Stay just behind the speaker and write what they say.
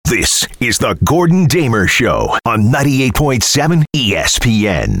This is the Gordon Damer Show on 98.7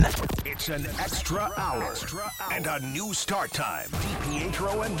 ESPN. It's an extra hour and a new start time.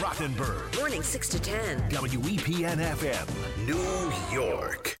 DiPietro and Rothenberg. Morning 6 to 10. WEPN FM, New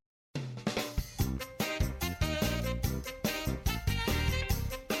York.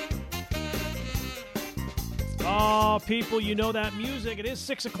 Oh, people, you know that music. It is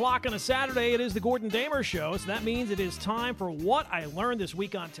 6 o'clock on a Saturday. It is the Gordon Damer Show, so that means it is time for What I Learned This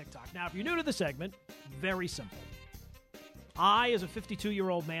Week on TikTok. Now, if you're new to the segment, very simple. I, as a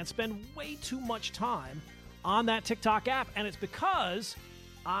 52-year-old man, spend way too much time on that TikTok app, and it's because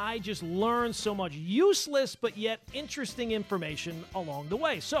I just learn so much useless but yet interesting information along the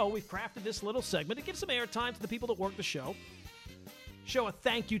way. So we've crafted this little segment to give some airtime to the people that work the show, show a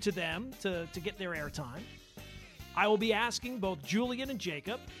thank you to them to get their airtime. I will be asking both Julian and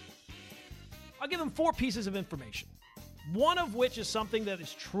Jacob. I'll give them 4 pieces of information, one of which is something that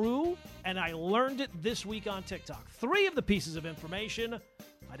is true, and I learned it this week on TikTok. 3 of the pieces of information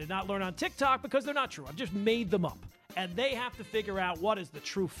I did not learn on TikTok because they're not true. I've just made them up, and they have to figure out what is the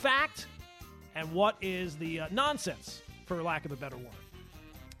true fact and what is the nonsense, for lack of a better word.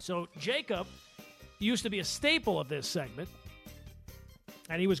 So Jacob used to be a staple of this segment.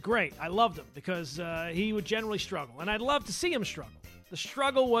 And he was great. I loved him because he would generally struggle. And I'd love to see him struggle. The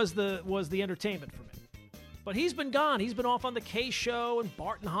struggle was the entertainment for me. But he's been gone. He's been off on the K Show and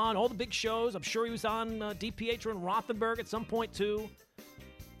Bart and Hahn, all the big shows. I'm sure he was on DiPietro and Rothenberg at some point too.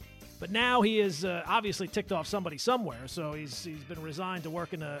 But now he is obviously ticked off somebody somewhere. So he's been resigned to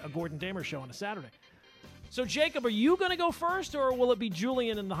working a Gordon Damer show on a Saturday. So, Jacob, are you going to go first, or will it be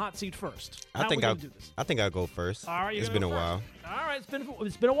Julian in the hot seat first? I think I'll go first. All right, it's been a while. All right,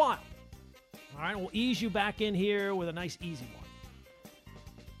 it's been a while. All right, we'll ease you back in here with a nice, easy one.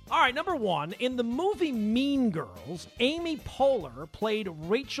 All right, number 1, in the movie Mean Girls, Amy Poehler played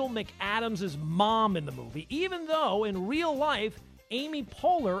Rachel McAdams' mom in the movie, even though in real life, Amy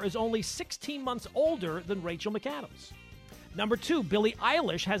Poehler is only 16 months older than Rachel McAdams. Number 2, Billie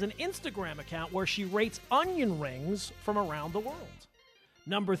Eilish has an Instagram account where she rates onion rings from around the world.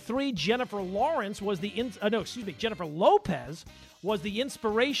 Number 3, Jennifer Lopez was the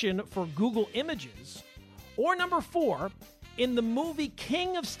inspiration for Google Images. Or number 4, in the movie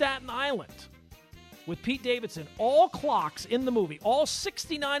King of Staten Island with Pete Davidson, all clocks in the movie, all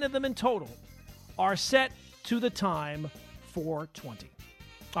 69 of them in total, are set to the time 4:20.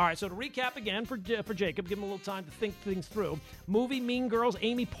 All right, so to recap again for Jacob, give him a little time to think things through. Movie Mean Girls,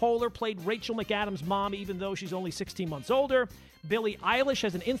 Amy Poehler played Rachel McAdams' mom, even though she's only 16 months older. Billie Eilish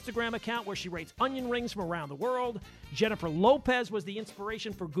has an Instagram account where she rates onion rings from around the world. Jennifer Lopez was the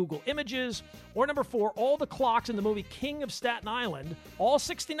inspiration for Google Images. Or number 4, all the clocks in the movie King of Staten Island, all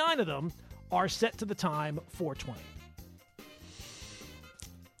 69 of them, are set to the time 4:20.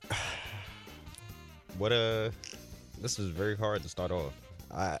 This is very hard to start off.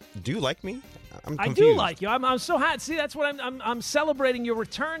 Do you like me? I'm confused. I do like you. I'm so happy. See, that's what I'm celebrating your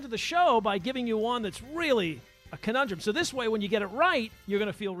return to the show by giving you one that's really a conundrum. So this way, when you get it right, you're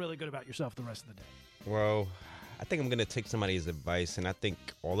going to feel really good about yourself the rest of the day. Well, I think I'm going to take somebody's advice, and I think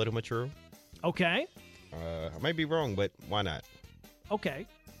all of them are true. Okay. I might be wrong, but why not? Okay.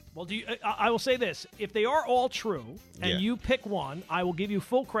 Well, I will say this. If they are all true, and you pick one, I will give you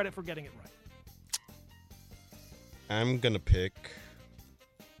full credit for getting it right. I'm going to pick...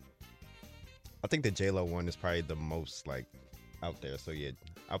 I think the J-Lo one is probably the most, out there. So, yeah,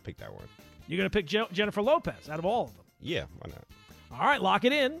 I'll pick that one. You're going to pick Jennifer Lopez out of all of them? Yeah, why not? All right, lock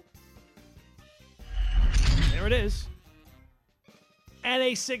it in. There it is. And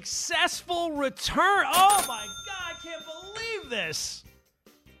a successful return. Oh, my God, I can't believe this.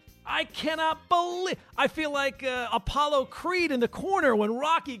 I cannot believe. I feel like Apollo Creed in the corner when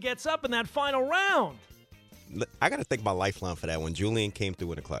Rocky gets up in that final round. I got to thank my lifeline for that one. Julian came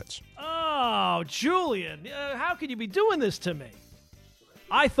through in a clutch. Oh, Julian, how could you be doing this to me?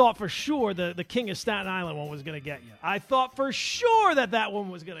 I thought for sure the King of Staten Island one was going to get you. I thought for sure that one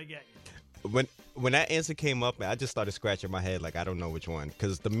was going to get you. When that answer came up, I just started scratching my head I don't know which one.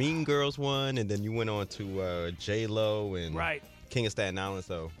 Because the Mean Girls one, and then you went on to J-Lo and King of Staten Island.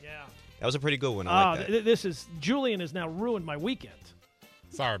 So yeah, that was a pretty good one. I like that. Julian has now ruined my weekend.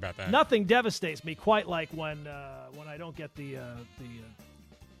 Sorry about that. Nothing devastates me quite like when I don't get the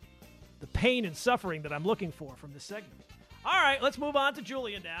pain and suffering that I'm looking for from this segment. All right, let's move on to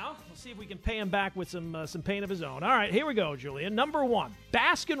Julian now. We'll see if we can pay him back with some pain of his own. All right, here we go, Julian. Number 1,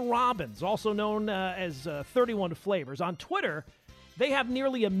 Baskin-Robbins, also known as 31 Flavors. On Twitter, they have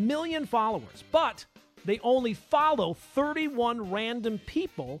nearly 1 million followers, but they only follow 31 random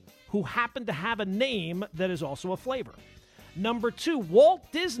people who happen to have a name that is also a flavor. Number 2, Walt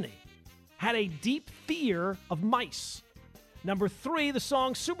Disney had a deep fear of mice. Number 3, the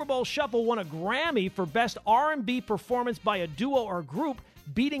song Super Bowl Shuffle won a Grammy for Best R&B Performance by a Duo or Group,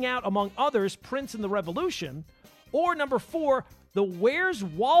 beating out, among others, Prince and the Revolution. Or number 4, the Where's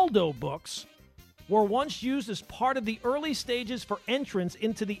Waldo books were once used as part of the early stages for entrance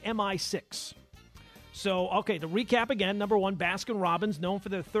into the MI6. So, okay, to recap again, number 1, Baskin-Robbins, known for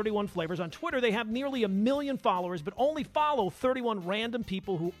their 31 flavors. On Twitter, they have nearly 1 million followers, but only follow 31 random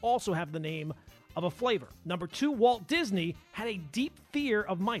people who also have the name of a flavor. Number 2, Walt Disney had a deep fear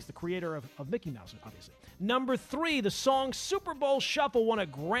of mice, the creator of Mickey Mouse, obviously. Number 3, the song Super Bowl Shuffle won a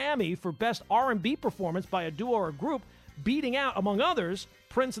Grammy for Best R&B Performance by a Duo or Group, beating out, among others,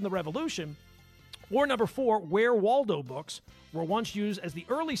 Prince and the Revolution. Or number 4, Where Waldo books were once used as the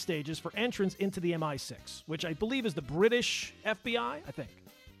early stages for entrance into the MI6, which I believe is the British FBI, I think.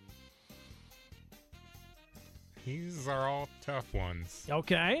 These are all tough ones.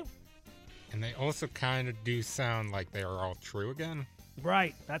 Okay. And they also kind of do sound like they are all true again.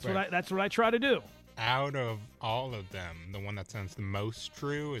 Right. That's what I try to do. Out of all of them, the one that sounds the most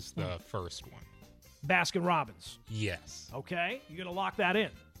true is the first one. Baskin-Robbins. Yes. Okay. You're going to lock that in?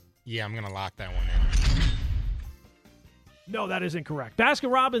 Yeah, I'm going to lock that one in. No, that is incorrect.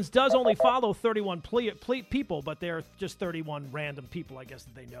 Baskin-Robbins does only follow 31 people, but they're just 31 random people, I guess,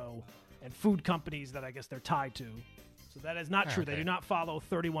 that they know, and food companies that I guess they're tied to. So that is not true. Okay. They do not follow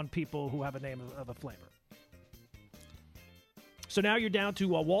 31 people who have a name of a flavor. So now you're down to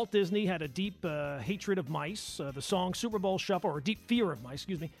Walt Disney had a deep hatred of mice. The song Super Bowl Shuffle, or deep fear of mice,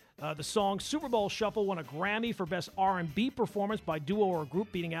 excuse me. The song Super Bowl Shuffle won a Grammy for Best R&B Performance by Duo or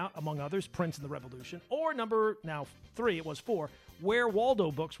Group, beating out, among others, Prince and the Revolution. Or number 3, it was 4, Where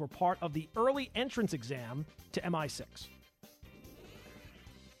Waldo books were part of the early entrance exam to MI6.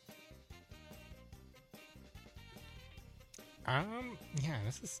 Yeah,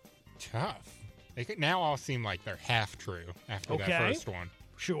 this is tough. They could now all seem like they're half true after that first one.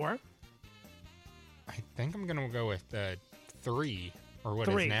 Sure. I think I'm going to go with 3, or what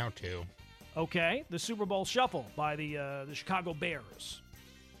 3. is now 2. Okay, the Super Bowl Shuffle by the Chicago Bears.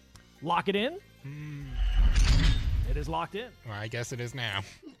 Lock it in? It is locked in. Well, I guess it is now.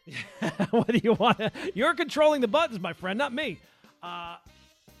 What do you want? You're controlling the buttons, my friend, not me.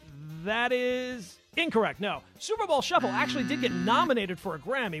 That is incorrect. No. Super Bowl Shuffle actually did get nominated for a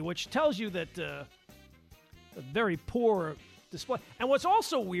Grammy, which tells you that a very poor display. And what's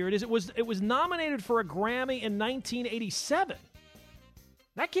also weird is it was nominated for a Grammy in 1987.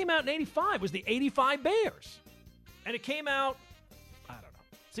 That came out in 85. It was the 85 Bears. And it came out, I don't know.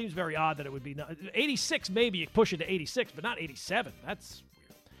 Seems very odd that it would be 86, maybe you push it to 86, but not 87. That's weird.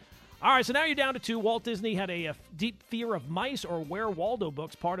 All right, so now you're down to 2. Walt Disney had a deep fear of mice, or Where Waldo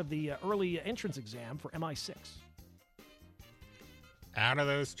books, part of the early entrance exam for MI6. Out of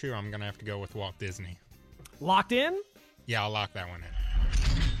those 2, I'm going to have to go with Walt Disney. Locked in? Yeah, I'll lock that one in.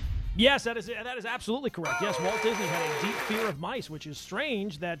 Yes, that is absolutely correct. Yes, Walt Disney had a deep fear of mice, which is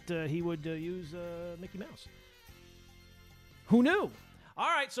strange that he would use Mickey Mouse. Who knew? All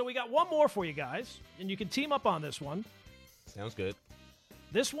right, so we got one more for you guys, and you can team up on this one. Sounds good.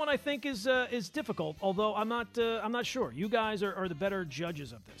 This one I think is difficult, although I'm not sure. You guys are the better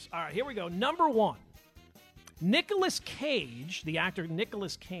judges of this. All right, here we go. Number 1, Nicolas Cage, the actor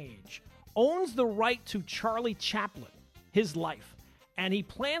Nicolas Cage, owns the right to Charlie Chaplin, his life, and he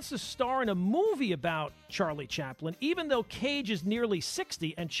plans to star in a movie about Charlie Chaplin, even though Cage is nearly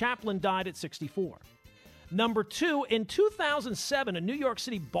 60 and Chaplin died at 64. Number 2, in 2007, a New York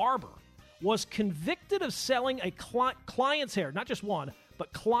City barber was convicted of selling a client's hair, not just one,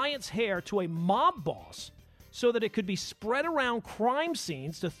 but client's hair to a mob boss so that it could be spread around crime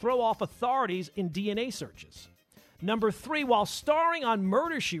scenes to throw off authorities in DNA searches. Number 3, while starring on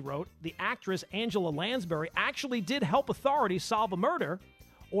Murder, She Wrote, the actress Angela Lansbury actually did help authorities solve a murder.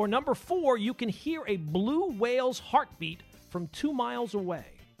 Or number 4, you can hear a blue whale's heartbeat from 2 miles away.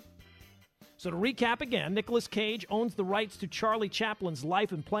 So to recap again, Nicolas Cage owns the rights to Charlie Chaplin's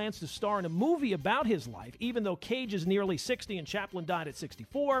life and plans to star in a movie about his life, even though Cage is nearly 60 and Chaplin died at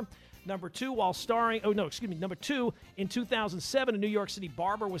 64. Number 2, Number 2, in 2007, a New York City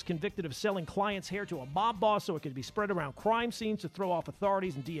barber was convicted of selling clients' hair to a mob boss so it could be spread around crime scenes to throw off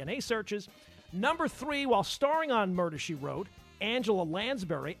authorities in DNA searches. Number 3, while starring on Murder, She Wrote, Angela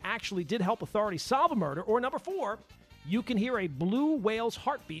Lansbury actually did help authorities solve a murder. Or number 4, you can hear a blue whale's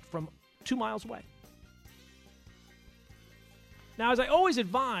heartbeat from 2 miles away. Now, as I always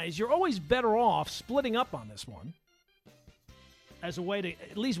advise, you're always better off splitting up on this one as a way to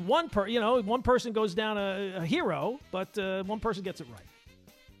at least one person goes down a hero, but one person gets it right.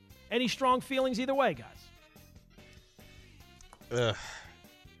 Any strong feelings either way, guys?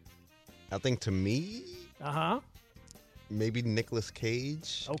 I think to me, maybe Nicolas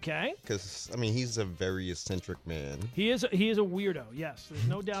Cage. Okay. Because, I mean, he's a very eccentric man. He is a weirdo, yes. There's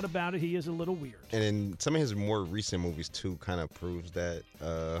no doubt about it. He is a little weird. And in some of his more recent movies, too, kind of proves that.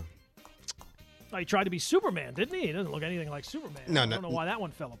 He tried to be Superman, didn't he? He doesn't look anything like Superman. I don't know why that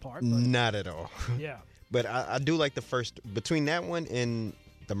one fell apart. But. Not at all. Yeah. But I do like the first, between that one and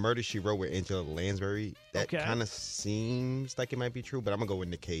The Murder, She Wrote with Angela Lansbury, that kind of seems like it might be true, but I'm going to go with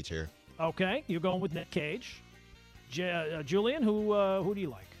Nick Cage here. Okay, you're going with Nick Cage. Julian, who do you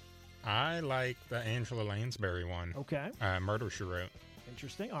like? I like the Angela Lansbury one. Okay. Murder, She Wrote.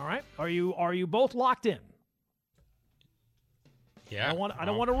 Interesting. All right. Are you both locked in? Yeah. I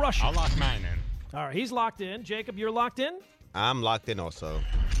don't want to rush you. I'll lock mine in. All right, he's locked in. Jacob, you're locked in? I'm locked in also.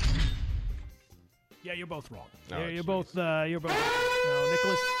 Yeah, you're both wrong. Oh, you're both wrong. No,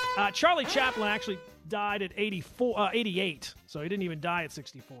 Nicholas. Charlie Chaplin actually died at 88, so he didn't even die at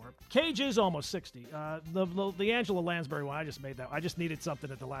 64. Cage is almost 60. The Angela Lansbury one, I just made that. I just needed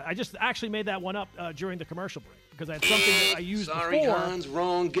something at the last. I just actually made that one up during the commercial break because I had something that I used before. Sorry, Hans,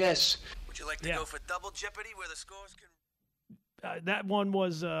 wrong guess. Would you like to go for double jeopardy where the scores can... That one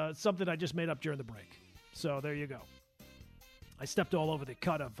was something I just made up during the break. So there you go. I stepped all over the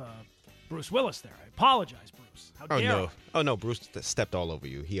cut of Bruce Willis there. I apologize, Bruce. How dare I? Oh, no. Bruce stepped all over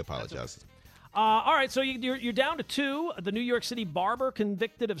you. He apologized. All right, so you're down to two. The New York City barber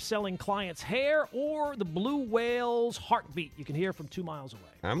convicted of selling clients' hair, or the blue whale's heartbeat. You can hear from 2 miles away.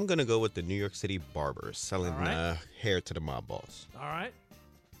 I'm going to go with the New York City barber selling hair to the mob boss. All right.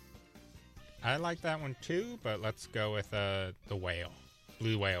 I like that one too, but let's go with the whale.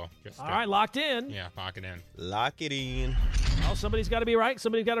 Blue whale. All right, locked in. Yeah, lock it in. Lock it in. Well, somebody's got to be right.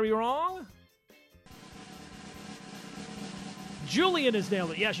 Somebody's got to be wrong. Julian has nailed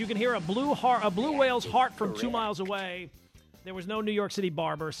it. Yes, you can hear a blue whale's heart from 2 miles away. There was no New York City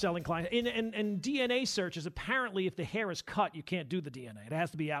barber selling clients. And DNA searches, apparently, if the hair is cut, you can't do the DNA. It has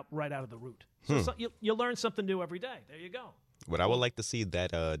to be right out of the root. So you learn something new every day. There you go. But I would like to see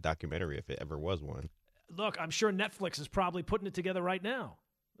that documentary if it ever was one. Look, I'm sure Netflix is probably putting it together right now.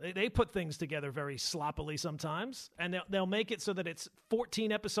 They put things together very sloppily sometimes, and they'll make it so that it's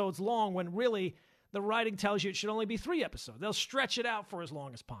 14 episodes long when really the writing tells you it should only be 3 episodes. They'll stretch it out for as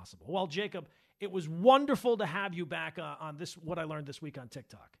long as possible. Well, Jacob, it was wonderful to have you back on this, what I learned this week on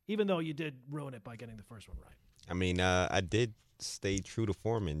TikTok, even though you did ruin it by getting the first one right. I mean, I did stay true to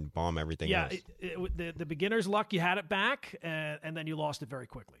form and bomb everything else. Yeah, the beginner's luck, you had it back, and then you lost it very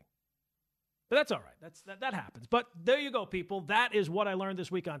quickly. But that's all right. That happens. But there you go, people. That is what I learned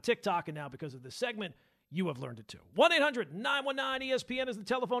this week on TikTok, and now because of this segment, you have learned it too. 1-800-919-ESPN is the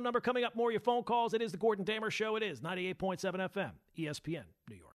telephone number. Coming up, more of your phone calls. It is the Gordon Damer Show. It is 98.7 FM, ESPN,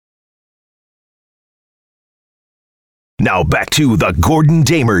 New York. Now back to the Gordon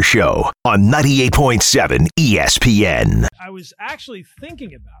Damer Show on 98.7 ESPN. I was actually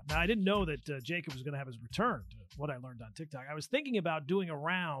thinking about, now I didn't know that Jacob was going to have his return to what I learned on TikTok. I was thinking about doing a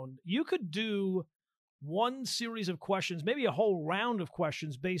round. You could do one series of questions, maybe a whole round of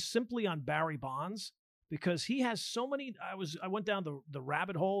questions based simply on Barry Bonds, because he has so many. I went down the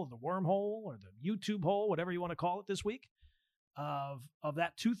rabbit hole, the wormhole, or the YouTube hole, whatever you want to call it this week, of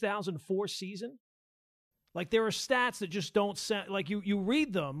that 2004 season. Like, there are stats that just don't sound like you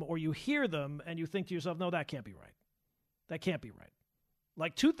read them or you hear them and you think to yourself, no, that can't be right. That can't be right.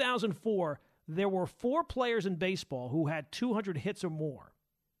 Like 2004, there were 4 players in baseball who had 200 hits or more,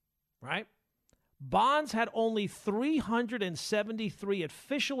 right? Bonds had only 373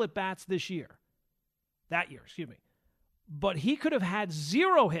 official at-bats that year. But he could have had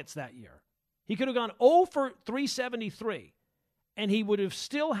 0 hits that year. He could have gone 0 for 373. And he would have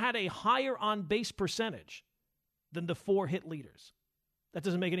still had a higher on-base percentage than the 4 hit leaders. That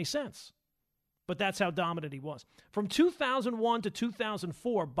doesn't make any sense. But that's how dominant he was. From 2001 to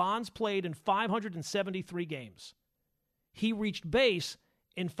 2004, Bonds played in 573 games. He reached base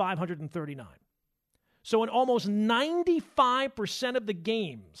in 539. So in almost 95% of the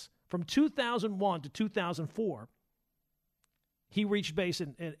games from 2001 to 2004, he reached base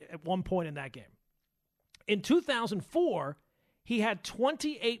at one point in that game. In 2004, he had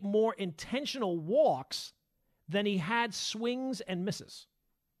 28 more intentional walks than he had swings and misses.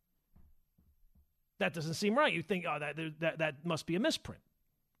 That doesn't seem right. You think, oh, that must be a misprint.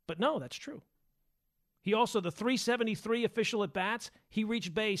 But no, that's true. He also, the 373 official at-bats, he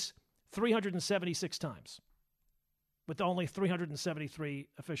reached base 376 times with only 373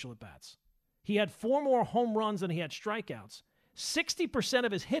 official at-bats. He had 4 more home runs than he had strikeouts. 60%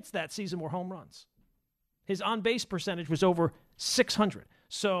 of his hits that season were home runs. His on-base percentage was over 600.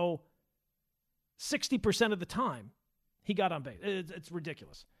 So 60% of the time, He got on base. It's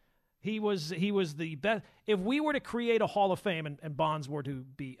ridiculous. He was the best. If we were to create a Hall of Fame and Bonds were to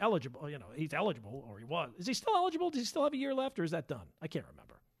be eligible, he's eligible, or he was. Is he still eligible? Does he still have a year left, or is that done? I can't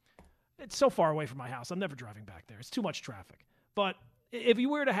remember. It's so far away from my house. I'm never driving back there. It's too much traffic. But if you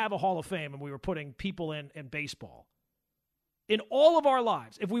were to have a Hall of Fame and we were putting people in baseball, in all of our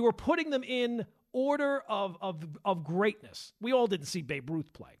lives, if we were putting them in order of greatness, we all didn't see Babe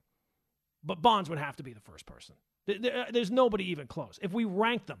Ruth play, but Bonds would have to be the first person. There's nobody even close. If we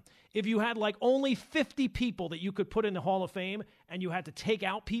ranked them, if you had like only 50 people that you could put in the Hall of Fame and you had to take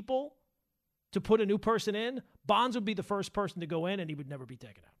out people to put a new person in, Bonds would be the first person to go in and he would never be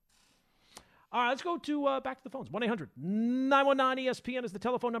taken out. All right, let's go to back to the phones. 1-800-919-ESPN is the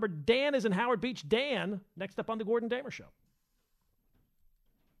telephone number. Dan is in Howard Beach. Dan, next up on the Gordon Damer Show.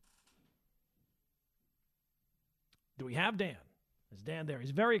 Do we have Dan? Is Dan there?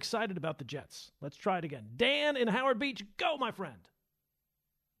 He's very excited about the Jets. Let's try it again. Dan in Howard Beach. Go, my friend.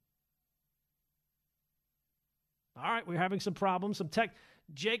 All right, we're having some problems. Some tech.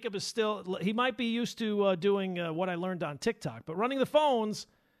 Jacob is still, he might be used to doing what I learned on TikTok, but running the phones,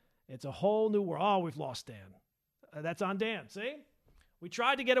 it's a whole new world. Oh, we've lost Dan. That's on Dan. See? We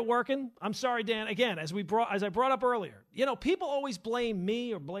tried to get it working. I'm sorry, Dan. Again, as I brought up earlier, people always blame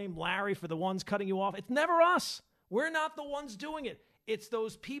me or blame Larry for the ones cutting you off. It's never us. We're not the ones doing it. It's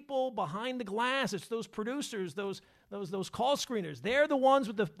those people behind the glass. It's those producers, those call screeners. They're the ones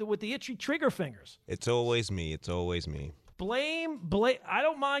with the itchy trigger fingers. It's always me. It's always me. Blame. I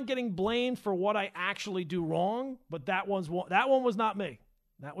don't mind getting blamed for what I actually do wrong, but that one was not me.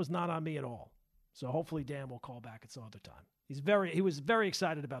 That was not on me at all. So hopefully Dan will call back at some other time. He was very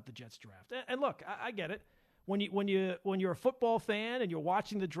excited about the Jets draft. And look, I get it. When you're a football fan and you're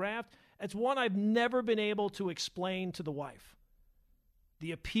watching the draft, it's one I've never been able to explain to the wife.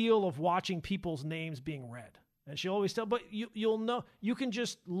 The appeal of watching people's names being read. And she'll always tell, but you'll know, you can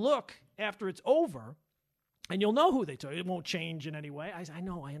just look after it's over and you'll know who they took. It won't change in any way. I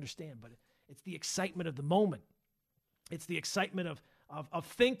know, I understand, but it's the excitement of the moment. It's the excitement of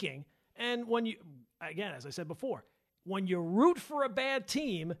thinking. And when you, again, as I said before, when you root for a bad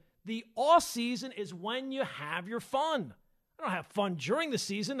team, the off season is when you have your fun. I don't have fun during the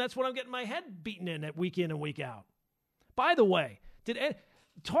season. That's when I'm getting my head beaten in at week in and week out. By the way,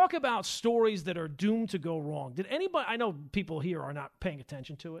 talk about stories that are doomed to go wrong. Did anybody, I know people here are not paying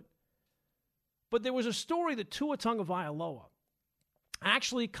attention to it, but there was a story that Tua Tagovailoa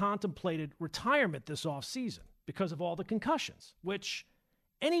actually contemplated retirement this offseason because of all the concussions, which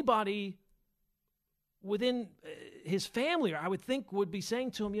anybody within his family, I would think, would be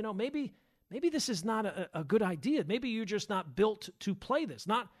saying to him, maybe this is not a good idea. Maybe you're just not built to play this.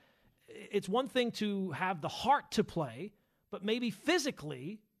 It's one thing to have the heart to play, but maybe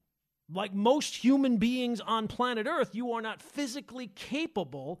physically, like most human beings on planet Earth, you are not physically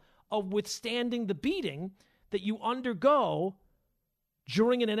capable of withstanding the beating that you undergo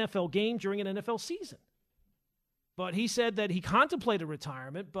during an NFL game, during an NFL season. But he said that he contemplated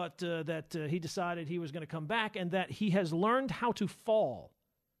retirement, but that he decided he was going to come back and that he has learned how to fall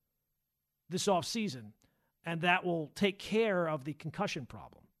this offseason, and that will take care of the concussion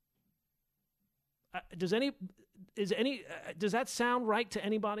problem. Does that sound right to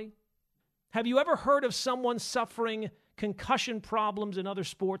anybody? Have you ever heard of someone suffering concussion problems in other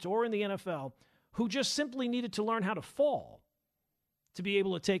sports or in the NFL who just simply needed to learn how to fall to be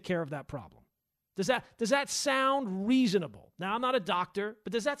able to take care of that problem? Does that sound reasonable? Now, I'm not a doctor,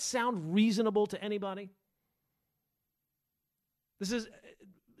 but does that sound reasonable to anybody?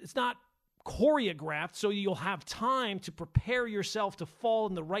 It's not choreographed so you'll have time to prepare yourself to fall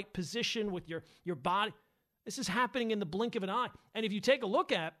in the right position with your body. This is happening in the blink of an eye. And if you take a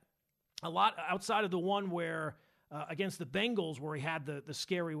look at a lot outside of the one where against the Bengals where he had the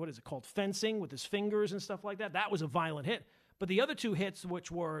scary, what is it called, fencing with his fingers and stuff like that, that was a violent hit. But the other two hits,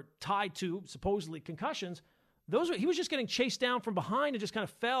 which were tied to supposedly concussions, he was just getting chased down from behind and just kind of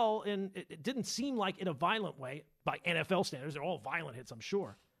fell, and it didn't seem like in a violent way by NFL standards. They're all violent hits, I'm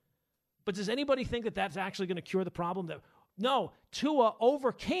sure. But does anybody think that that's actually going to cure the problem? No, Tua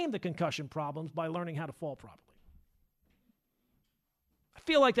overcame the concussion problems by learning how to fall properly. I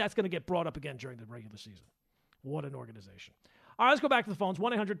feel like that's going to get brought up again during the regular season. What an organization. All right, let's go back to the phones.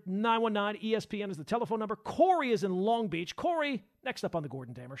 1-800-919-ESPN is the telephone number. Corey is in Long Beach. Corey, next up on the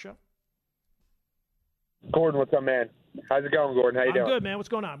Gordon Damer Show. Gordon, what's up, man? How's it going, Gordon? How you doing? I'm good, man. What's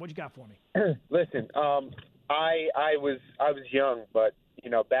going on? What you got for me? Listen, I was young, but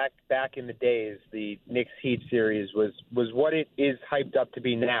back in the days, the Knicks Heat series was what it is hyped up to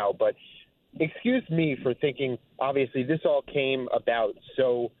be now. But excuse me for thinking. Obviously, this all came about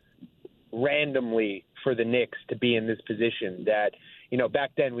so randomly for the Knicks to be in this position. That,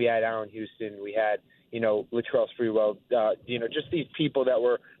 back then we had Allen Houston, we had, Latrell Sprewell, just these people that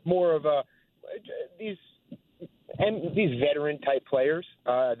were more of these veteran type players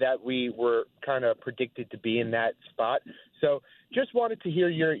that we were kind of predicted to be in that spot. So just wanted to hear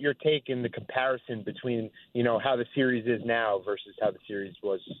your take in the comparison between, how the series is now versus how the series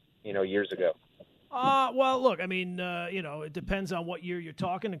was, years ago. Well, look, I mean, it depends on what year you're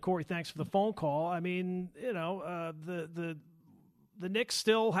talking. And Corey, thanks for the phone call. I mean, the Knicks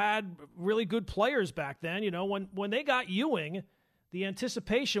still had really good players back then. When they got Ewing, the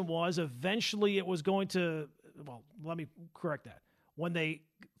anticipation was eventually it was going to. Well, let me correct that. When they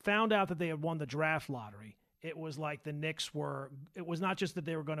found out that they had won the draft lottery, it was like the Knicks were. It was not just that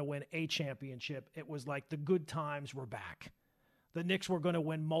they were going to win a championship. It was like the good times were back. The Knicks were going to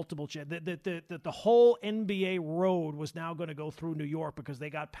win multiple championships. The whole NBA road was now going to go through New York because they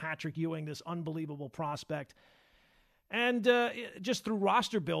got Patrick Ewing, this unbelievable prospect. And just through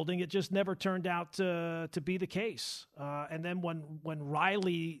roster building, it just never turned out to be the case. And then when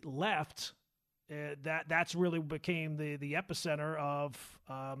Riley left, that's really became the epicenter of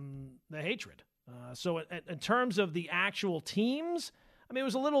the hatred. So in terms of the actual teams, I mean, it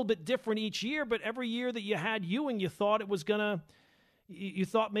was a little bit different each year, but every year that you had Ewing, you thought it was going to – you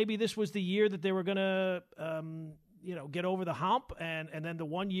thought maybe this was the year that they were going to, get over the hump. And then the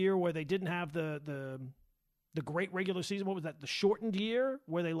one year where they didn't have the great regular season, what was that, the shortened year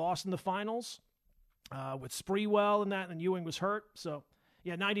where they lost in the finals with Sprewell and that, and Ewing was hurt. So,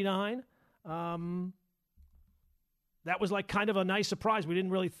 99. That was like kind of a nice surprise. We didn't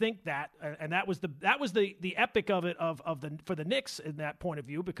really think that, and that was the epic of it for the Knicks in that point of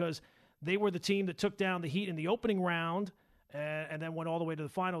view, because they were the team that took down the Heat in the opening round, and then went all the way to the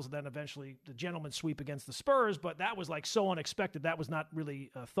finals, and then eventually the gentleman's sweep against the Spurs. But that was like so unexpected. That was not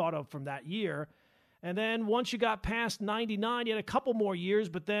really thought of from that year. And then once you got past 99, you had a couple more years,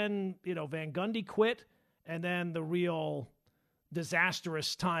 but then Van Gundy quit, and then the real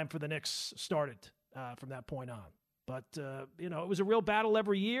disastrous time for the Knicks started from that point on. But, it was a real battle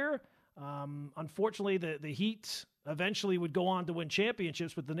every year. Unfortunately, the Heat eventually would go on to win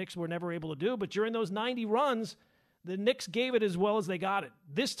championships, but the Knicks were never able to do. But during those 90 runs, the Knicks gave it as well as they got it.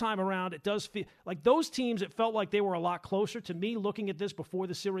 This time around, it does feel like those teams, it felt like they were a lot closer. To me, looking at this before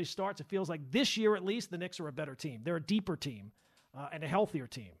the series starts, it feels like this year at least, the Knicks are a better team. They're a deeper team and a healthier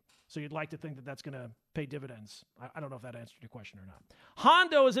team. So you'd like to think that that's going to pay dividends. I don't know if that answered your question or not.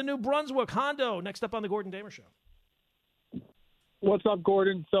 Hondo is in New Brunswick. Hondo, next up on the Gordon Damer Show. What's up,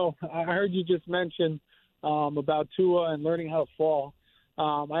 Gordon? So I heard you just mention about Tua and learning how to fall.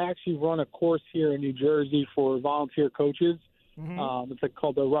 I actually run a course here in New Jersey for volunteer coaches. Mm-hmm. It's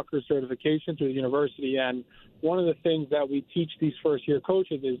called the Rutgers certification through the university. And one of the things that we teach these first-year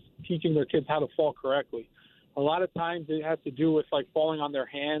coaches is teaching their kids how to fall correctly. A lot of times it has to do with falling on their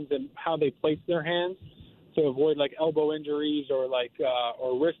hands and how they place their hands to avoid elbow injuries or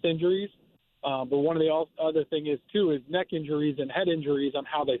wrist injuries. But one of the other thing is neck injuries and head injuries on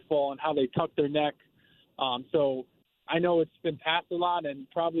how they fall and how they tuck their neck. So I know it's been passed a lot, and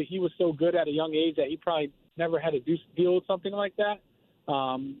probably he was so good at a young age that he probably never had to deal with something like that.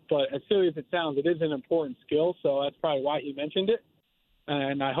 But as silly as it sounds, it is an important skill, so that's probably why he mentioned it.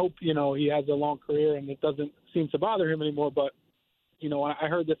 And I hope, he has a long career and it doesn't seem to bother him anymore. But, I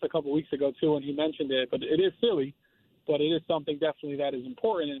heard this a couple weeks ago, too, when he mentioned it. But it is silly, but it is something definitely that is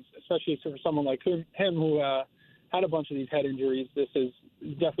important, especially for someone like him who had a bunch of these head injuries. This is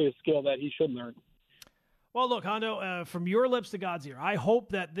definitely a skill that he should learn. Well, look, Hondo, from your lips to God's ear, I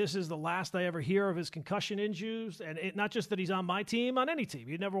hope that this is the last I ever hear of his concussion injuries, and not just that he's on my team, on any team.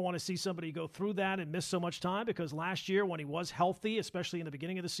 You never want to see somebody go through that and miss so much time, because last year when he was healthy, especially in the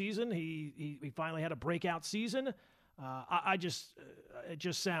beginning of the season, he finally had a breakout season. It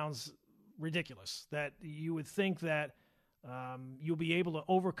just sounds ridiculous that you would think that you'll be able to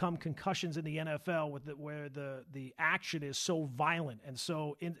overcome concussions in the NFL where the action is so violent and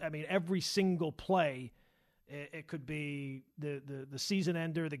so every single play. It could be the season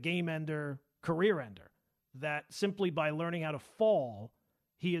ender, the game ender, career ender, that simply by learning how to fall,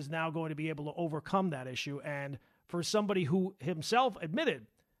 he is now going to be able to overcome that issue. And for somebody who himself admitted,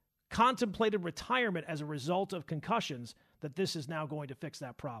 contemplated retirement as a result of concussions, that this is now going to fix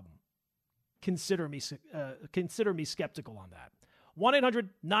that problem. Consider me skeptical on that.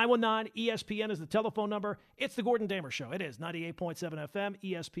 1-800-919-ESPN is the telephone number. It's the Gordon Damer Show. It is 98.7 FM,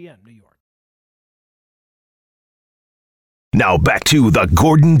 ESPN, New York. Now back to the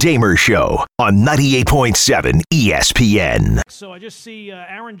Gordon Damer Show on 98.7 ESPN. So I just see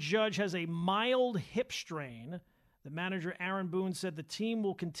Aaron Judge has a mild hip strain The manager, Aaron Boone, said the team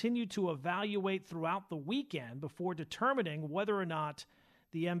will continue to evaluate throughout the weekend before determining whether or not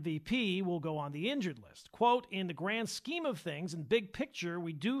the MVP will go on the injured list. Quote, in the grand scheme of things and big picture,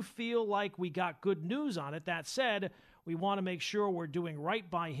 we do feel like we got good news on it. That said, we want to make sure we're doing right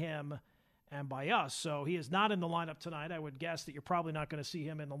by him and by us. So he is not in the lineup tonight. I would guess that you're probably not going to see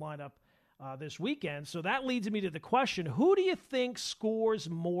him in the lineup this weekend. So that leads me to the question, who do you think scores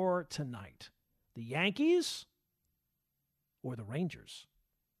more tonight? The Yankees or the Rangers?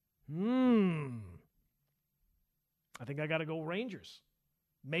 I think I got to go Rangers,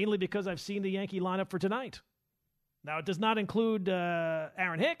 mainly because I've seen the Yankee lineup for tonight. Now, it does not include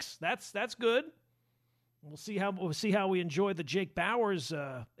Aaron Hicks. That's good. We'll see how we enjoy the Jake Bauers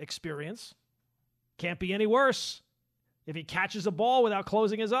experience. Can't be any worse. If he catches a ball without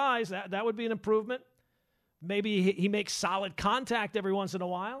closing his eyes, that would be an improvement. Maybe he makes solid contact every once in a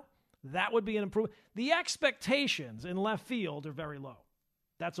while. That would be an improvement. The expectations in left field are very low.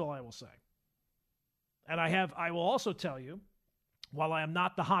 That's all I will say. And I will also tell you, while I am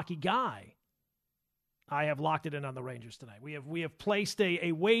not the hockey guy, I have locked it in on the Rangers tonight. We have placed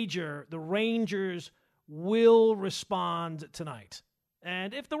a wager. The Rangers will respond tonight.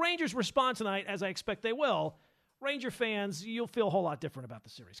 And if the Rangers respond tonight, as I expect they will, Ranger fans, you'll feel a whole lot different about the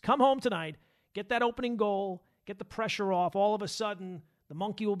series. Come home tonight, get that opening goal, get the pressure off. All of a sudden, the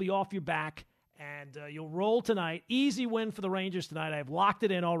monkey will be off your back, and you'll roll tonight. Easy win for the Rangers tonight. I've locked it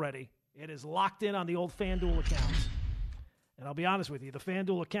in already. It is locked in on the old FanDuel account. And I'll be honest with you, the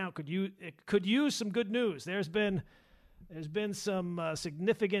FanDuel account could use some good news. There's been some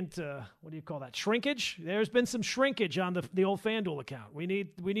significant, shrinkage? There's been some shrinkage on the old FanDuel account. We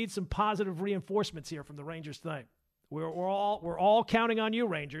need some positive reinforcements here from the Rangers tonight. We're all counting on you,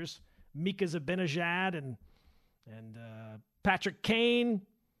 Rangers. Mika Zibanejad and Patrick Kane,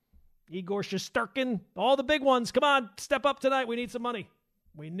 Igor Shesterkin, all the big ones. Come on, step up tonight. We need some money.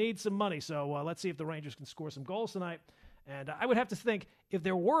 So let's see if the Rangers can score some goals tonight. And I would have to think if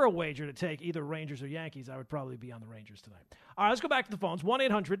there were a wager to take either Rangers or Yankees, I would probably be on the Rangers tonight. All right, let's go back to the phones.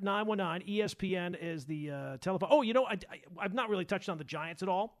 1-800-919-ESPN is the telephone. Oh, I've not really touched on the Giants at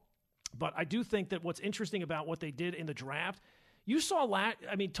all, but I do think that what's interesting about what they did in the draft, you saw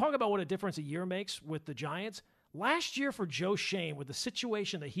talk about what a difference a year makes with the Giants. Last year for Joe Schoen, with the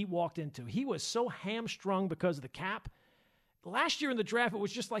situation that he walked into, he was so hamstrung because of the cap. Last year in the draft, it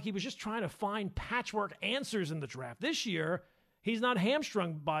was just like he was just trying to find patchwork answers in the draft. This year, he's not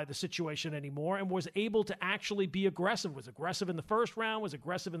hamstrung by the situation anymore and was able to actually be aggressive. Was aggressive in the first round, was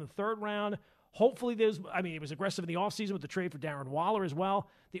aggressive in the third round. Hopefully he was aggressive in the offseason with the trade for Darren Waller as well.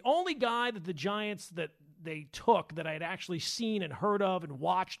 The only guy that the Giants that they took that I had actually seen and heard of and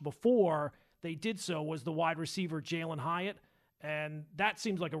watched before they did so was the wide receiver Jalen Hyatt, and that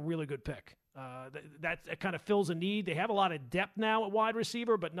seems like a really good pick. That kind of fills a need. They have a lot of depth now at wide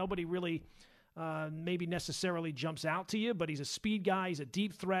receiver, but nobody really maybe necessarily jumps out to you. But he's a speed guy. He's a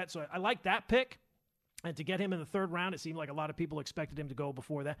deep threat. So I like that pick. And to get him in the third round, it seemed like a lot of people expected him to go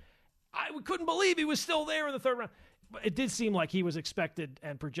before that. I couldn't believe he was still there in the third round. But it did seem like he was expected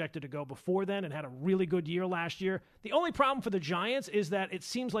and projected to go before then and had a really good year last year. The only problem for the Giants is that it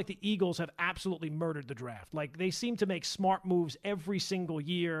seems like the Eagles have absolutely murdered the draft. Like, they seem to make smart moves every single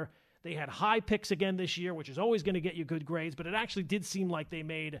year. They had high picks again this year, which is always going to get you good grades, but it actually did seem like they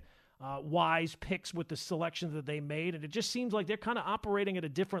made wise picks with the selections that they made, and it just seems like they're kind of operating at a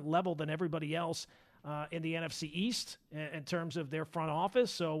different level than everybody else in the NFC East in terms of their front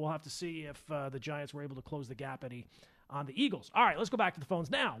office. So we'll have to see if the Giants were able to close the gap any on the Eagles. All right, let's go back to the phones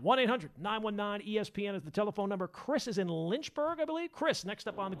now. 1-800-919-ESPN is the telephone number. Chris is in Lynchburg, I believe. Chris, next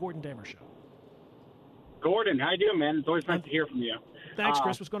up on the Gordon Damer Show. Gordon, how you doing, man? It's always nice to hear from you. Thanks,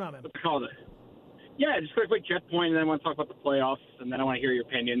 Chris. What's going on, man? Yeah, just a quick Jet point, and then I want to talk about the playoffs, and then I want to hear your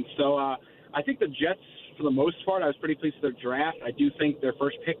opinion. So I think the Jets, for the most part, I was pretty pleased with their draft. I do think their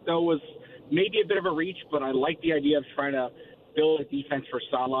first pick, though, was maybe a bit of a reach, but I like the idea of trying to build a defense for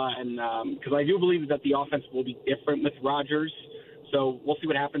Salah, and because I do believe that the offense will be different with Rodgers. So we'll see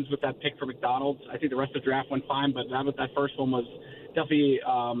what happens with that pick for McDonald's. I think the rest of the draft went fine, but that first one was definitely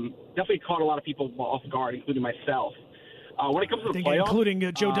caught a lot of people off guard, including myself. When it comes to the playoffs, including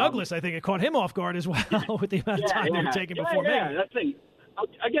Joe Douglas, I think it caught him off guard as well with the amount of time they were taking before me. Yeah, that's the thing.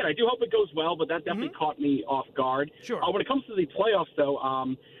 Again, I do hope it goes well, but that definitely caught me off guard. Sure. When it comes to the playoffs, though,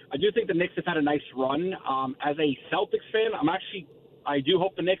 I do think the Knicks have had a nice run. As a Celtics fan, I do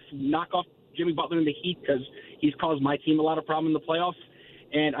hope the Knicks knock off Jimmy Butler in the Heat because he's caused my team a lot of problem in the playoffs.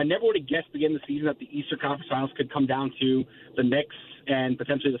 And I never would have guessed beginning of the season that the Eastern Conference Finals could come down to the Knicks and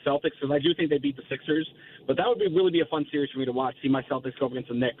potentially the Celtics, because I do think they beat the Sixers. But that would really be a fun series for me to watch, see my Celtics go up against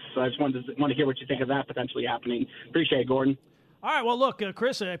the Knicks. So I just want to hear what you think of that potentially happening. Appreciate it, Gordon. All right, well, look,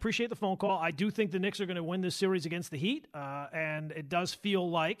 Chris, I appreciate the phone call. I do think the Knicks are going to win this series against the Heat, and it does feel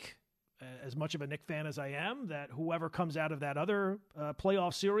like, as much of a Knicks fan as I am, that whoever comes out of that other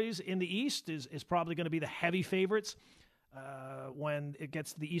playoff series in the East is probably going to be the heavy favorites when it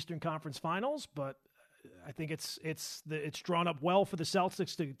gets to the Eastern Conference Finals. But I think it's drawn up well for the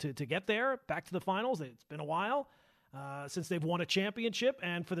Celtics to get there, back to the finals. It's been a while since they've won a championship.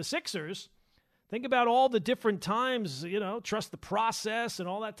 And for the Sixers, think about all the different times, trust the process and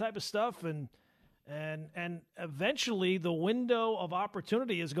all that type of stuff. And eventually the window of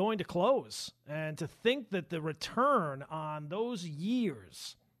opportunity is going to close. And to think that the return on those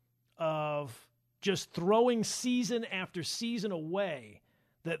years of just throwing season after season away,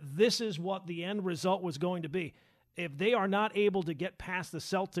 that this is what the end result was going to be. If they are not able to get past the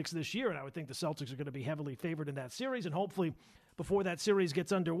Celtics this year, and I would think the Celtics are going to be heavily favored in that series, and hopefully before that series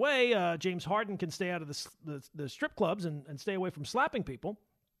gets underway, James Harden can stay out of the strip clubs and stay away from slapping people.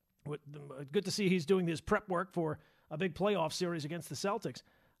 Good to see he's doing his prep work for a big playoff series against the Celtics.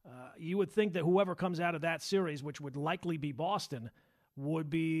 You would think that whoever comes out of that series, which would likely be Boston, would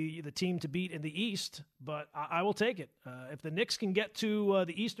be the team to beat in the East, but I will take it. If the Knicks can get to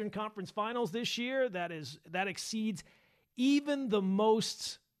the Eastern Conference Finals this year, that exceeds even the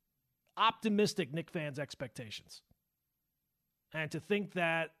most optimistic Knicks fans' expectations. And to think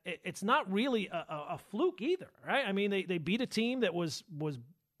that it's not really a fluke either, right? I mean, they beat a team that was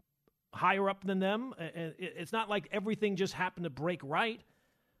higher up than them. And it's not like everything just happened to break right.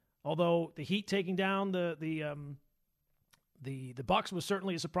 Although the Heat taking down the Bucks was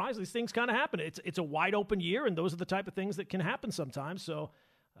certainly a surprise. These things kind of happen. It's a wide open year, and those are the type of things that can happen sometimes. So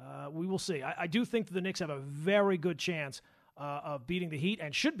we will see. I do think that the Knicks have a very good chance of beating the Heat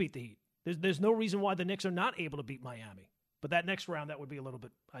and should beat the Heat. There's no reason why the Knicks are not able to beat Miami. But that next round, that would be a little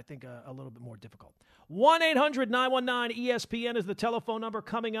bit, I think, a little bit more difficult. 1-800-919-ESPN is the telephone number.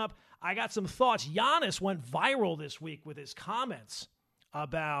 Coming up, I got some thoughts. Giannis went viral this week with his comments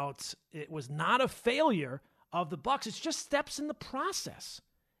about it was not a failure of the Bucks. It's just steps in the process.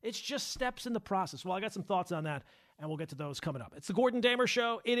 Well, I got some thoughts on that, and we'll get to those coming up. It's the Gordon Damer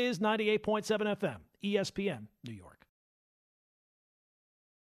Show. It is 98.7 FM, ESPN, New York.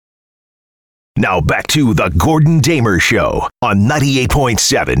 Now back to the Gordon Damer Show on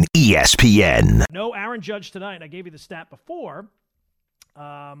 98.7 ESPN. No Aaron Judge tonight. I gave you the stat before.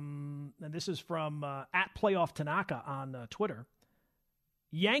 And this is from @PlayoffTanaka on Twitter.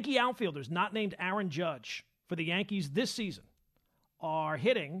 Yankee outfielders not named Aaron Judge for the Yankees this season are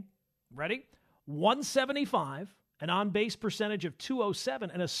hitting, ready, 175, an on-base percentage of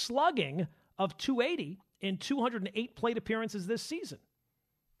 207, and a slugging of 280 in 208 plate appearances this season.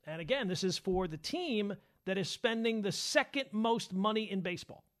 And again, this is for the team that is spending the second most money in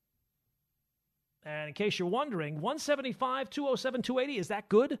baseball. And in case you're wondering, 175, 207, 280, is that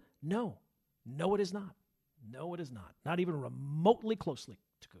good? No. No, it is not. No, it is not. Not even remotely closely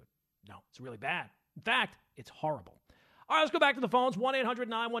to good. No, it's really bad. In fact, it's horrible. All right, let's go back to the phones.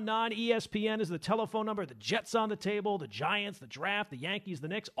 1-800-919-ESPN is the telephone number. The Jets on the table, the Giants, the draft, the Yankees, the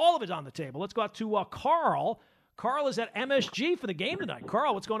Knicks, all of it on the table. Let's go out to Carl. Carl is at MSG for the game tonight.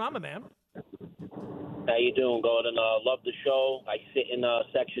 Carl, what's going on, my man? How you doing, Gordon? Love the show. I sit in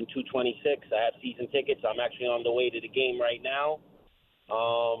section 226. I have season tickets. I'm actually on the way to the game right now.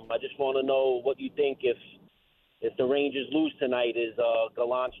 I just want to know what you think if the Rangers lose tonight. Is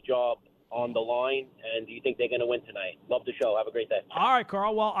Gallant's job on the line, and do you think they're going to win tonight? Love the show. Have a great day. All right,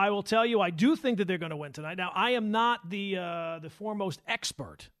 Carl. Well, I will tell you, I do think that they're going to win tonight. Now, I am not the foremost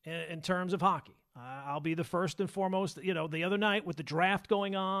expert in terms of hockey. I'll be the first and foremost. The other night with the draft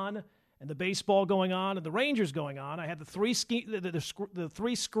going on and the baseball going on and the Rangers going on, I had the three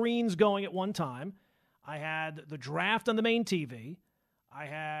screens going at one time. I had the draft on the main TV. I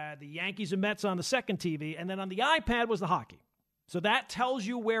had the Yankees and Mets on the second TV, and then on the iPad was the hockey. So that tells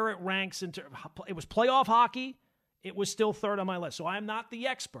you where it ranks. It was playoff hockey. It was still third on my list. So I'm not the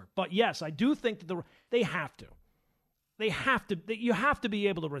expert. But, yes, I do think that they have to. You have to be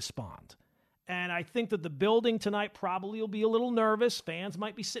able to respond. And I think that the building tonight probably will be a little nervous. Fans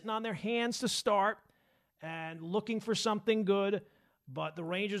might be sitting on their hands to start and looking for something good. But the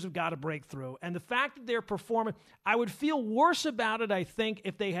Rangers have got to break through. And the fact that they're performing, I would feel worse about it, I think,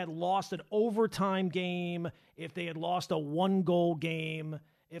 if they had lost an overtime game, if they had lost a one-goal game,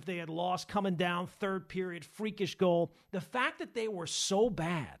 if they had lost coming down third period, freakish goal. The fact that they were so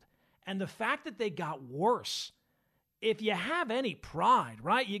bad and the fact that they got worse, if you have any pride,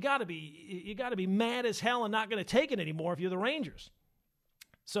 right, you got to be mad as hell and not going to take it anymore if you're the Rangers.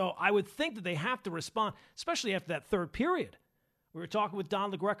 So I would think that they have to respond, especially after that third period. We were talking with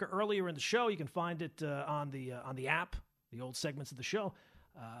Don LaGreca earlier in the show. You can find it on the app, the old segments of the show.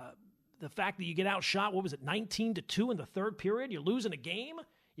 The fact that you get outshot, 19-2 in the third period? You're losing a game.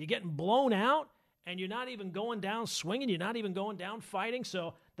 You're getting blown out, and you're not even going down swinging. You're not even going down fighting.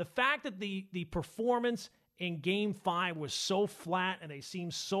 So the fact that the performance in Game 5 was so flat and they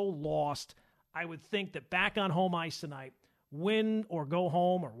seemed so lost, I would think that back on home ice tonight, win or go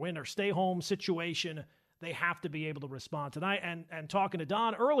home or win or stay home situation, they have to be able to respond tonight. And talking to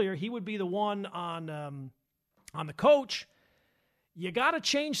Don earlier, he would be the one on the coach. You got to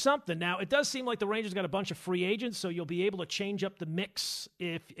change something. Now, it does seem like the Rangers got a bunch of free agents, so you'll be able to change up the mix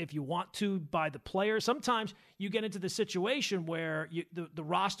if you want to by the players. Sometimes you get into the situation where the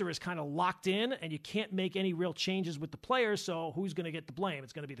roster is kind of locked in and you can't make any real changes with the players, so who's going to get the blame?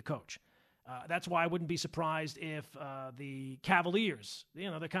 It's going to be the coach. That's why I wouldn't be surprised if the Cavaliers,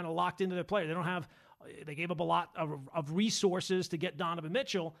 they're kind of locked into their players. They gave up a lot of resources to get Donovan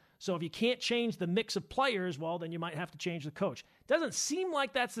Mitchell. So if you can't change the mix of players, well, then you might have to change the coach. Doesn't seem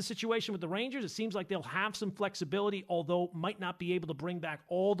like that's the situation with the Rangers. It seems like they'll have some flexibility, although might not be able to bring back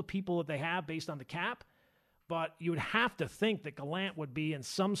all the people that they have based on the cap. But you would have to think that Gallant would be in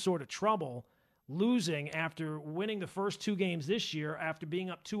some sort of trouble losing after winning the first 2 games this year, after being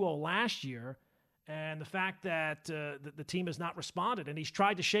up 2-0 last year. And the fact that the team has not responded. And he's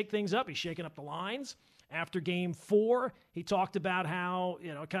tried to shake things up. He's shaking up the lines. After Game 4, he talked about how,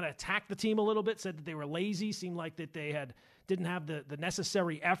 kind of attacked the team a little bit, said that they were lazy, seemed like that they didn't have the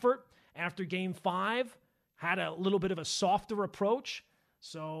necessary effort. After Game 5, had a little bit of a softer approach.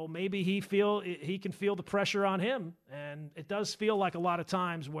 So maybe he can feel the pressure on him. And it does feel like a lot of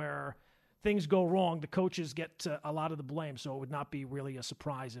times where things go wrong, the coaches get a lot of the blame. So it would not be really a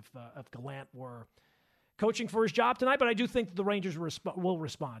surprise if Gallant were coaching for his job tonight, but I do think that the Rangers will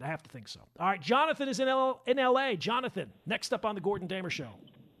respond. I have to think so. All right, Jonathan is in L.A. Jonathan, next up on the Gordon Damer Show.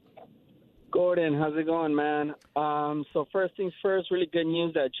 Gordon, how's it going, man? So first things first, really good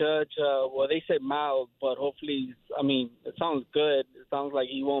news that Judge, they say mild, but hopefully, it sounds good. It sounds like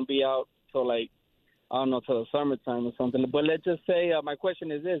he won't be out till till the summertime or something. But let's just say, my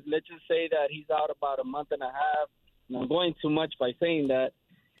question is this. Let's just say that he's out about a month and a half, and I'm going too much by saying that.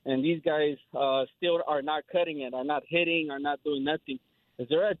 And these guys still are not cutting it, are not hitting, are not doing nothing. Is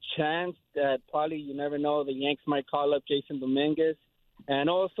there a chance that probably, you never know, the Yanks might call up Jason Dominguez? And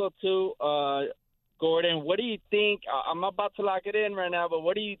also, too, Gordon, what do you think? I'm about to lock it in right now, but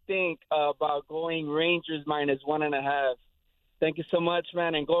what do you think about going Rangers -1.5? Thank you so much,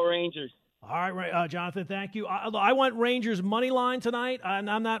 man, and go Rangers. All right, Jonathan, thank you. I want Rangers money line tonight, and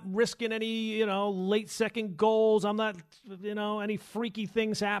I'm not risking any, late second goals. I'm not, any freaky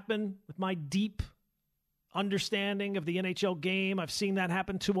things happen with my deep understanding of the NHL game. I've seen that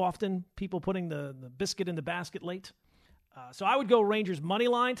happen too often, people putting the biscuit in the basket late. So I would go Rangers money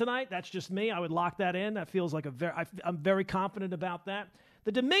line tonight. That's just me. I would lock that in. That feels like I'm very confident about that.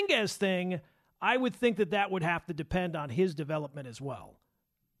 The Dominguez thing, I would think that would have to depend on his development as well.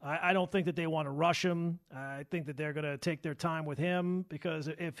 I don't think that they want to rush him. I think that they're going to take their time with him, because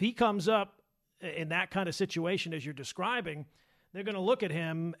if he comes up in that kind of situation as you're describing, they're going to look at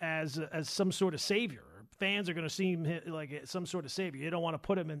him as some sort of savior. Fans are going to see him like some sort of savior. You don't want to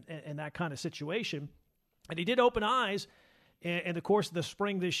put him in that kind of situation. And he did open eyes in the course of the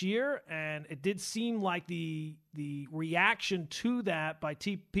spring this year, and it did seem like the reaction to that by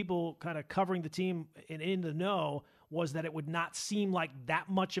people kind of covering the team and in the know was that it would not seem like that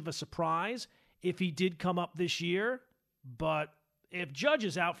much of a surprise if he did come up this year. But if Judge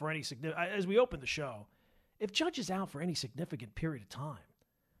is out for any as we open the show, if Judge is out for any significant period of time,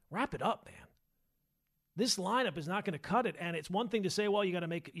 wrap it up, man. This lineup is not going to cut it. And it's one thing to say, well, you got to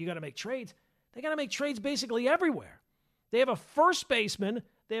make trades. They got to make trades basically everywhere. They have a first baseman.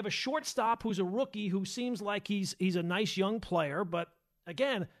 They have a shortstop who's a rookie who seems like he's a nice young player. But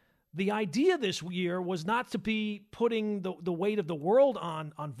again, the idea this year was not to be putting the weight of the world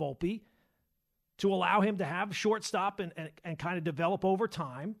on Volpe, to allow him to have shortstop and kind of develop over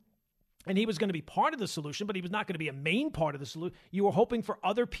time. And he was going to be part of the solution, but he was not going to be a main part of the solution. You were hoping for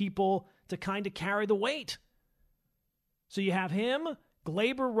other people to kind of carry the weight. So you have him.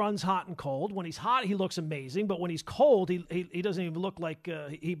 Glaber runs hot and cold. When he's hot, he looks amazing. But when he's cold, he doesn't even look like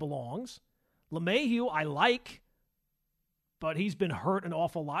he belongs. LeMahieu, I like, but he's been hurt an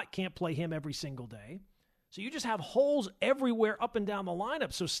awful lot. Can't play him every single day. So you just have holes everywhere up and down the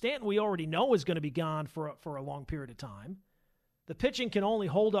lineup. So Stanton, we already know, is going to be gone for a long period of time. The pitching can only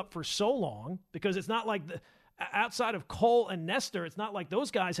hold up for so long, because it's not like outside of Cole and Nestor, it's not like those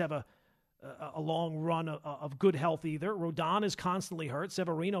guys have a long run of good health either. Rodon is constantly hurt.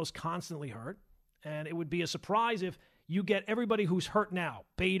 Severino's constantly hurt. And it would be a surprise if you get everybody who's hurt now.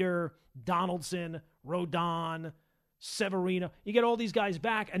 Bader, Donaldson, Rodon, Severino. You get all these guys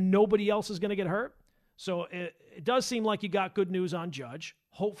back and nobody else is going to get hurt. So it does seem like you got good news on Judge.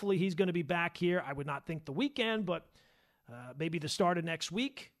 Hopefully he's going to be back here. I would not think the weekend, but maybe the start of next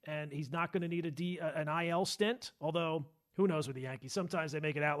week. And he's not going to need an IL stint, although who knows with the Yankees. Sometimes they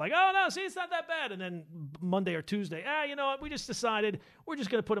make it out like, oh, no, see, it's not that bad. And then Monday or Tuesday, you know what? We just decided we're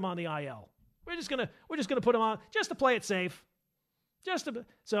just going to put him on the IL. We're just going to put him on just to play it safe.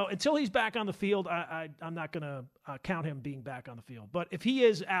 So until he's back on the field, I'm not going to count him being back on the field. But if he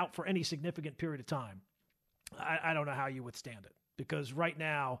is out for any significant period of time, I don't know how you withstand it, because right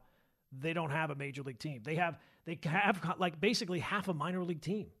now they don't have a major league team. They have like basically half a minor league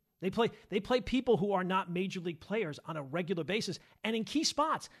team. They play people who are not major league players on a regular basis and in key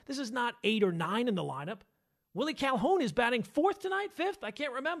spots. This is not 8 or 9 in the lineup. Willie Calhoun is batting 4th tonight, 5th. I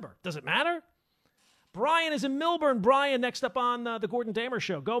can't remember. Does it matter? Brian is in Millburn. Brian, next up on the Gordon Damer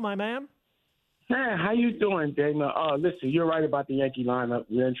Show. Go, my man. Hey, how you doing, Damer? Listen, you're right about the Yankee lineup.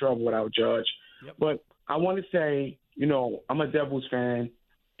 We're in trouble without Judge. Yep. But I want to say, I'm a Devils fan,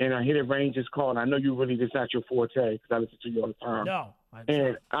 and I hear the Rangers call, and I know it's not your forte because I listen to you all the time. No.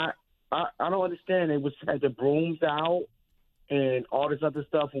 And I don't understand. They had the brooms out and all this other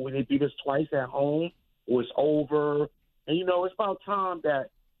stuff, and when they beat us twice at home, it was over. And, it's about time that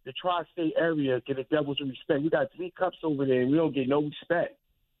the tri-state area get the Devils some respect. We got 3 cups over there, and we don't get no respect.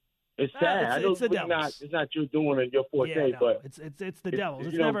 It's sad. It's the Devils. It's not you doing it your forte, but it's the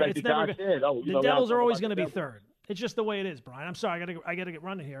Devils. The Devils are always going to be third. It's just the way it is, Brian. I'm sorry, I got to get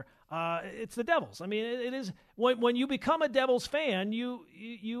running here. It's the Devils. I mean, it is when you become a Devils fan,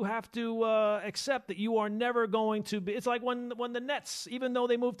 you have to accept that you are never going to be. It's like when the Nets, even though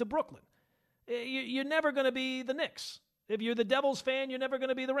they moved to Brooklyn, you're never going to be the Knicks. If you're the Devils fan, you're never going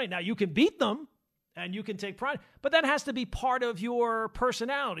to be the Rangers. Now you can beat them. And you can take pride. But that has to be part of your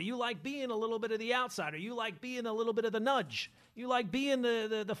personality. You like being a little bit of the outsider. You like being a little bit of the nudge. You like being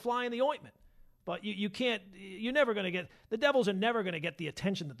the fly in the ointment. But you're never going to get, the Devils are never going to get the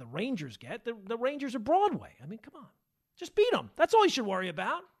attention that the Rangers get. The Rangers are Broadway. I mean, come on. Just beat them. That's all you should worry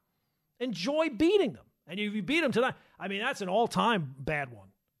about. Enjoy beating them. And if you beat them tonight, I mean, that's an all-time bad one.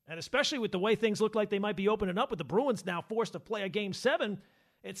 And especially with the way things look like they might be opening up with the Bruins now forced to play a Game 7,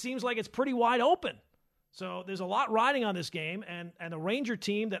 it seems like it's pretty wide open. So there's a lot riding on this game. And the Ranger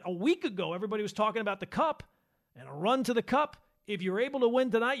team that a week ago everybody was talking about the Cup and a run to the Cup. If you're able to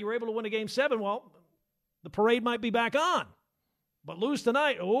win tonight, you're able to win a Game 7, well, the parade might be back on. But lose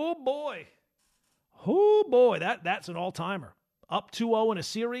tonight, oh boy, that's an all-timer. Up 2-0 in a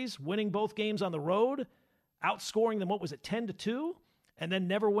series, winning both games on the road, outscoring them, 10-2, and then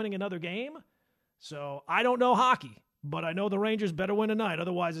never winning another game. So I don't know hockey. But I know the Rangers better win tonight.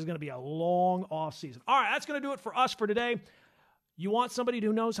 Otherwise, it's going to be a long offseason. All right, that's going to do it for us for today. You want somebody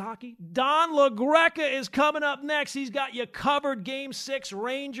who knows hockey? Don LaGreca is coming up next. He's got you covered. Game 6,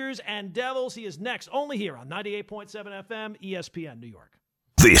 Rangers and Devils. He is next, only here on 98.7 FM, ESPN New York.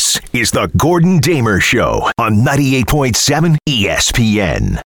 This is the Gordon Damer Show on 98.7 ESPN.